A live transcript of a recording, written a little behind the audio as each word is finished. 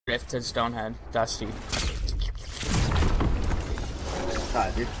Drifted Stonehead, Dusty. Dude.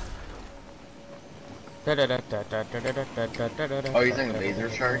 Oh, he's using laser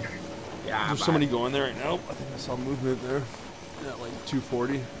shark? Yeah, There's somebody going there right now. I think I saw movement there. At like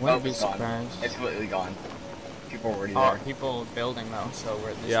 240. Wouldn't be it's gone. surprised. It's completely gone. People already Oh, there. people building though, so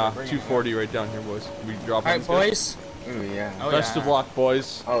we're this Yeah, we're 240 right down here, boys. We drop. Alright, boys. Ooh, yeah. Oh, Best yeah. of luck,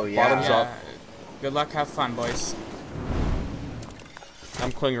 boys. Oh, yeah. Bottoms up. Good luck, have fun, boys.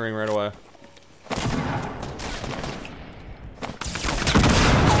 I'm clingering right away.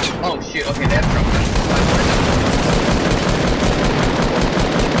 Oh shit, okay, they have trouble.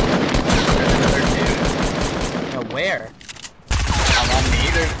 Where? I'm on me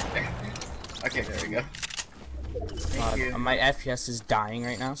either. Okay, there we go. Thank you. My FPS is dying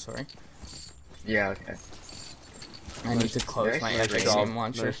right now, sorry. Yeah, okay. I need to close my Epic Game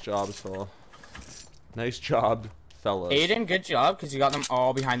Launcher. Nice job, fella. Nice job, fellas. Aiden, good job, because you got them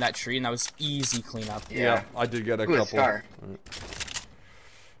all behind that tree, and that was easy cleanup. Yeah, I did get a Ooh, couple. A scar.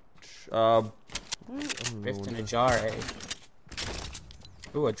 Fifth in a jar, eh?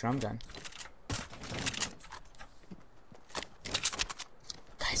 Ooh, a drum gun.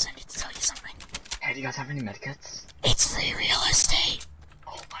 Guys, I need to tell you something. Hey, do you guys have any medkits? It's free real estate.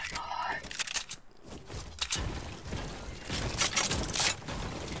 Oh my god.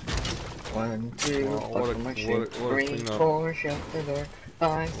 One, two, three, four, shut the door.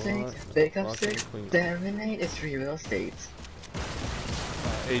 5, 6, pick up 6, 7, 8, it's free real estate.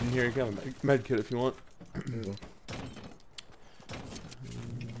 Aiden, here you go. Medkit if you want.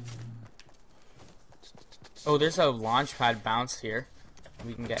 Oh, there's a launch pad bounce here.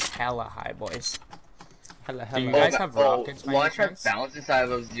 We can get hella high, boys. Hella. Do you guys have rockets by any launch pad chance? bounce inside of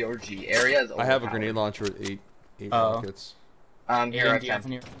those DRG areas. I have a grenade launcher with 8 rockets. Here Aiden, I do you have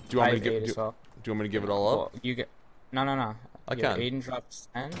can. any? Do you want me to I have give? 8 as well. Do you want me to give it all up? Well, you get. No. I Yeah, can. Aiden drops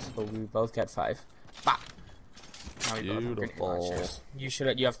 10, so we both get 5. Bah! Now we both have grenade Beautiful. launchers.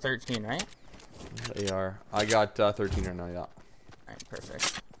 You have 13, right? AR. I got 13 right now. Yeah. Alright,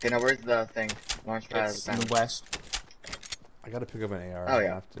 perfect. Okay, now where's the thing? Launch pad. It's in the west. I gotta pick up an AR. Oh, I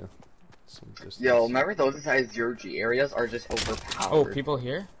yeah. have to. Some distance. Yo, remember those inside DRG areas are just overpowered. Oh, people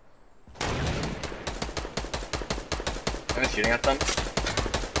here? I'm just shooting at them.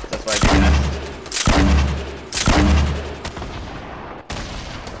 That's why I do that.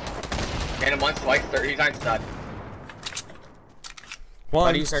 Hit him once, twice, 30 times done.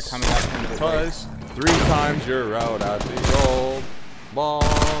 Buddies are coming up from the Twice, 3 times you're out at the old ball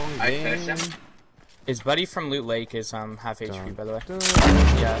I game. finished him. His buddy from Loot Lake is half HP, by the way.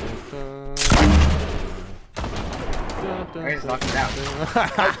 Yeah. I just knocked him down.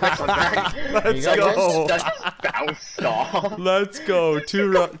 Let's go. go. That just bounced off. Let's go.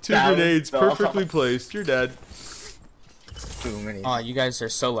 Two grenades perfectly placed. You're dead. Too many. Oh, you guys are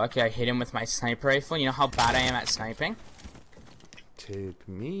so lucky. I hit him with my sniper rifle. You know how bad I am at sniping? Take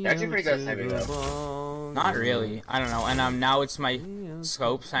me. You're actually pretty good at sniping, to the though. ball. Not really. I don't know. And now it's my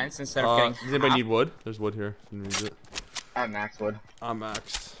scope sense instead of getting. Does anybody need wood? There's wood here. You need it. I'm max wood. I'm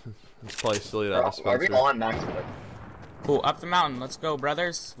maxed. It's probably silly to ask Are we Spencer. all on max wood? Cool, up the mountain. Let's go,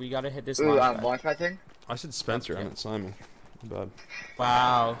 brothers. We gotta hit this Ooh, launch pad. launch pad thing? I said Spencer. I meant Simon. My bad.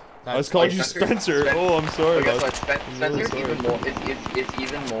 Wow. I just called you Spencer. Oh, I'm sorry. Guess what? I'm really Spencer's sorry. even more. It's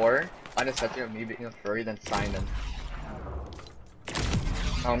even more unnecessary of me being a furry than Simon.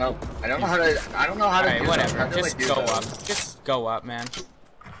 Oh no, I don't know how to. I don't know how to. Alright, do whatever. Those. How do Just I do go those? up. Just go up, man.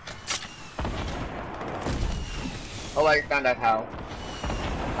 Oh, I found out how.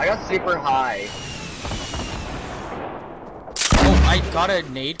 I got super high. Oh, I got a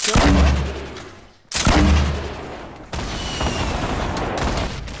nade kill? What?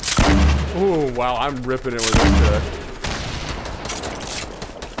 Oh, wow. I'm ripping it with this today.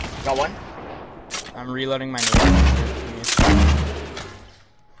 Got one. I'm reloading my nade.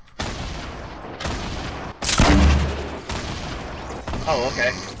 Oh,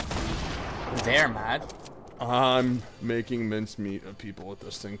 okay. They're mad. I'm making mincemeat of people with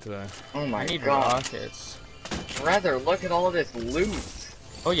this thing today. Oh my I need god. rockets. Brother, look at all of this loot.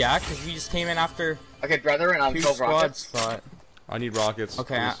 Oh yeah, because we just came in after Okay, brother, and I'm 2 12 squad rockets. spot. I need rockets.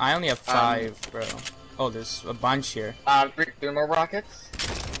 Okay, please. I only have 5, bro. Oh, there's a bunch here. 3 more rockets.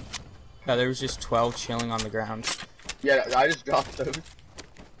 No, there was just 12 chilling on the ground. Yeah, I just dropped those.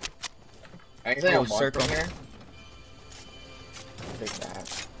 Anything Oh, I want circle. from here? Take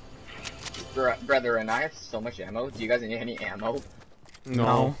that. Brother, and I have so much ammo. Do you guys need any ammo?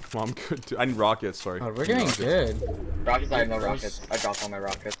 No. Well, I'm good. I need rockets. Sorry. Oh, we're doing good. Rockets, I have no rockets. I dropped all my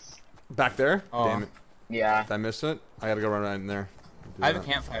rockets. Back there? Oh. Damn it. Yeah. Did I miss it? I gotta go run right in there. Do I have a that.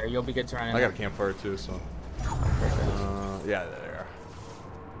 campfire. You'll be good to run in I there. got a campfire too, so. Perfect. Yeah, there.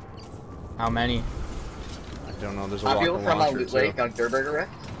 How many? I don't know. There's a rocket people from launcher Loot too. Lake on Durburger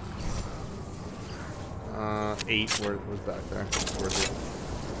Rift? 8. Where was back there? Where's it?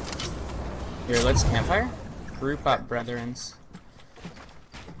 Here, let's campfire. Group up, brethrens.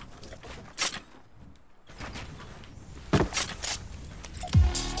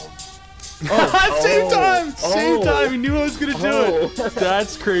 Same time! Same time! He knew I was gonna do it! Oh.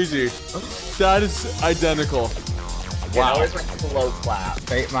 That's crazy. That is identical. Yeah, Wow. always like slow clap.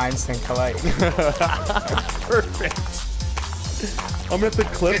 Great minds think alike. Perfect. I'm gonna have to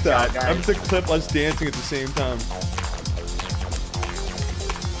clip Good that. job, guys. I'm gonna have to clip us dancing at the same time.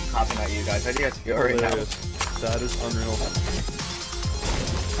 Hopping at you guys. How do you guys feel right now? Hilarious. That is unreal.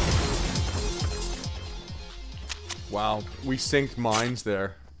 Wow, we synced minds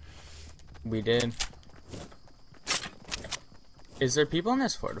there. We did. Is there people in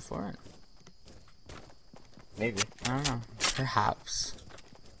this fort? Maybe. I don't know. Perhaps.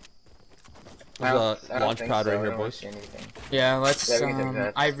 There's a I don't launch think pad so. right I here, don't boys. see anything. Yeah, let's. Yeah, we can take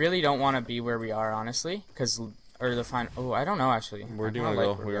that. I really don't want to be where we are, honestly, because or the final. Oh, I don't know actually. Where I do you kinda want to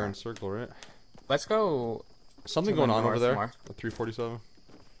like go? where We are are. in circle, right? Let's go. Something To going the on over north there. more. A 347.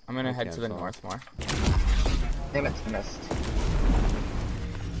 I'm gonna I head can't to the tell. north more. Damn it, I missed.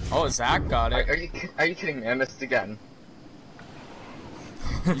 Oh, Zach got it. Are you kidding me? I missed again.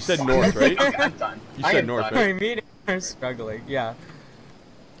 You said north, right? Okay, I'm done. You I said am north, done. right? I mean, we're struggling. Yeah.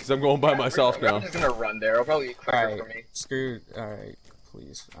 Because I'm going by myself I'm now. just gonna run there. It'll probably be quicker All right. for me. Screw. All right.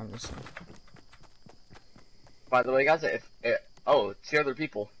 Please. I'm just. By the way, guys, oh, 2 other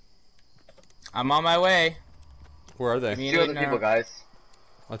people. I'm on my way. Where are they? Me 2 and other Aiden people, are- guys.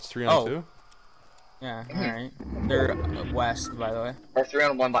 That's 3 on Oh. 2? Yeah. All right. They're west, by the way. Or 3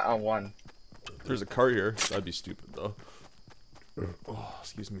 on 1 on 1. There's a car here. That'd be stupid, though. Oh,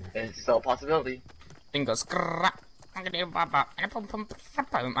 excuse me. It's still a possibility. Thing goes. I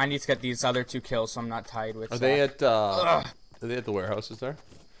need to get these other 2 kills, so I'm not tied with. Are Zach. they at, are they at the warehouses there?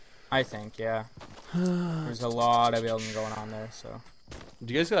 I think, yeah. There's a lot of building going on there, so.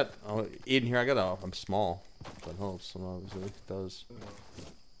 Do you guys got, oh, Aiden here, I'm small. That helps, obviously, it does.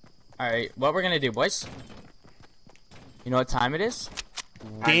 Alright, what we're gonna do, boys? You know what time it is?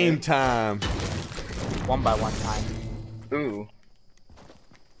 Game time! 1 by 1 time. Ooh.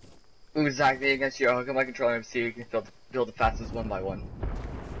 Ooh, Zach, me against you. I'll hook up my controller and see if you can build the fastest 1 by 1.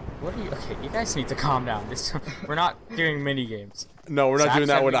 What are you? Okay, you guys need to calm down. We're not doing mini games. No, we're not Zach doing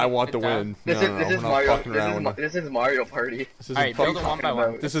that said when we I need want to to get down. win. This No, is we're not Mario. fucking around. This is Mario Party. This isn't Alright, build it 1 by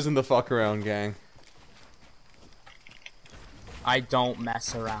 1. This isn't the fuck around, gang. I don't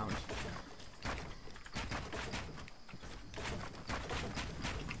mess around.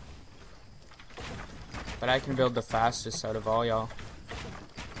 But I can build the fastest out of all y'all.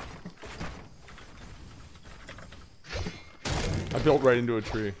 I built right into a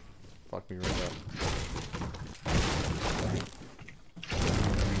tree. Fuck me right up.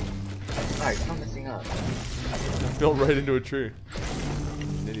 Alright, stop messing up. I built right into a tree.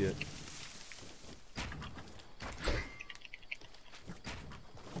 An idiot.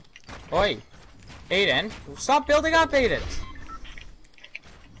 Oi! Aiden! Stop building up, Aiden!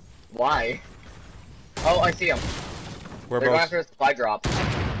 Why? Oh, I see them. Where They're going both? after a supply drop.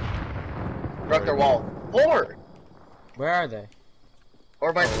 Broke their wall. Or! Where are they?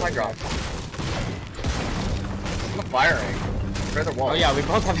 Or by supply drop. I'm firing. Broke their wall. Oh yeah, we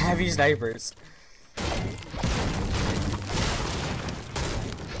both have heavy snipers.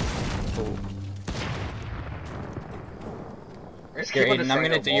 Just Here, keep on Aiden, I'm destroying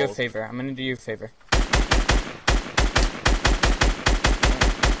gonna their do you a walls. favor. I'm gonna do you a favor.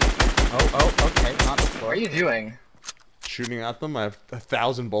 Oh, okay, not the What floor. are you doing? Shooting at them. I have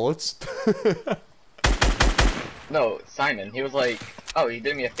 1,000 bullets. No, Simon. He was like, oh, he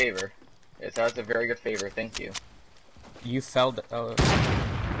did me a favor. So that's a very good favor. Thank you. You fell. Oh,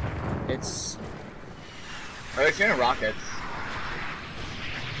 it's. Are they shooting rockets?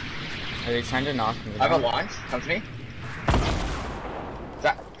 Are they trying to knock me I have a down? launch. Come to me.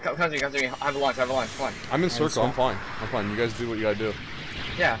 Zach, come to me. Come to me. I have a launch. I have a launch. Come on. I'm in so- circle. I'm fine. I'm fine. You guys do what you gotta do.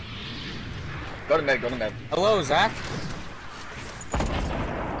 Yeah. Go to mid. Go to mid. Hello, Zach.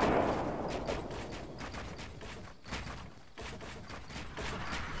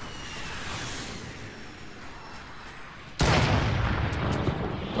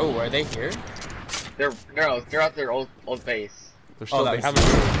 Oh, are they here? They're at their old base. They're still. that They was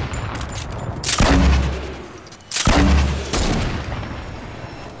haven't.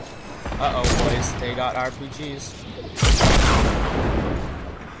 Uh-oh, boys. They got RPGs.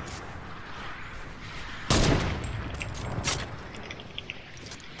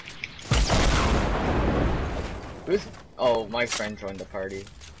 Who's? Oh, my friend joined the party.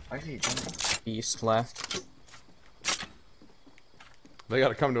 I see something. Beast left. They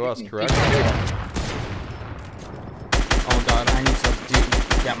gotta come to us, correct? Oh god, I need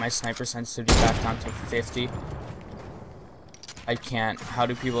to get my sniper sensitivity back down to 50. I can't. How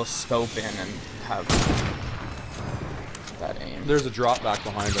do people scope in and have that aim? There's a drop back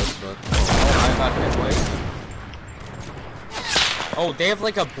behind us, but... Oh, I got hit, boys. Oh, they have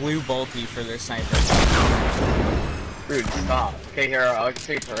like a blue bolty for their sniper. Dude, stop. Okay, here, I'll just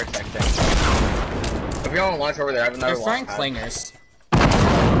take for a second. If you want to launch over there, I have another They're throwing clingers.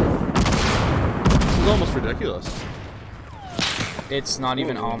 This is almost ridiculous. It's not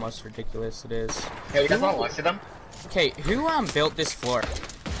even almost ridiculous, it is. Hey, you guys want to launch to them? Okay, who built this floor?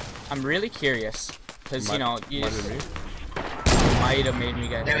 I'm really curious. Because, you know, you might have made me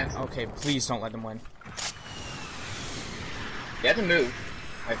get hit. Okay, please don't let them win. You have to move,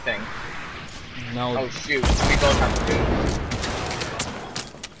 I think. No. Oh shoot, we both have to move.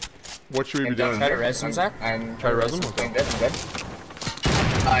 What should we be doing? Try to res him, Zach? I'm Try to res him? doing good, I'm good.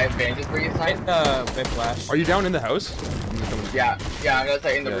 I have bandages for you, Simon. Hit the whiplash. Are you down in the house? Yeah, I'm gonna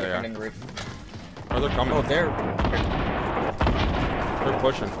say in the roof, yeah. I'm in the roof. Oh, they're coming. Oh, they're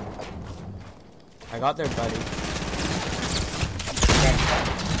pushing. I got their buddy.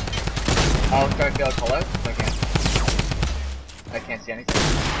 I'll start to pull out. I can't see anything.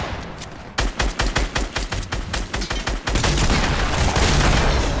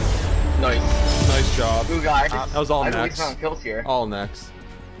 Nice. Nice job. Ooh, God, That was all next. Kills here. All next.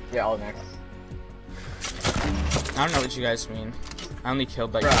 Yeah, all next. I don't know what you guys mean. I only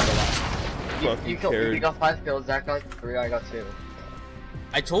killed like Bruh. the last one. You got 5 kills, Zach got 3, I got 2.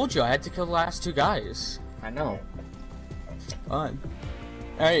 I told you I had to kill the last 2 guys. I know. Fun.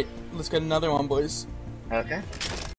 Alright, let's get another one, boys. Okay.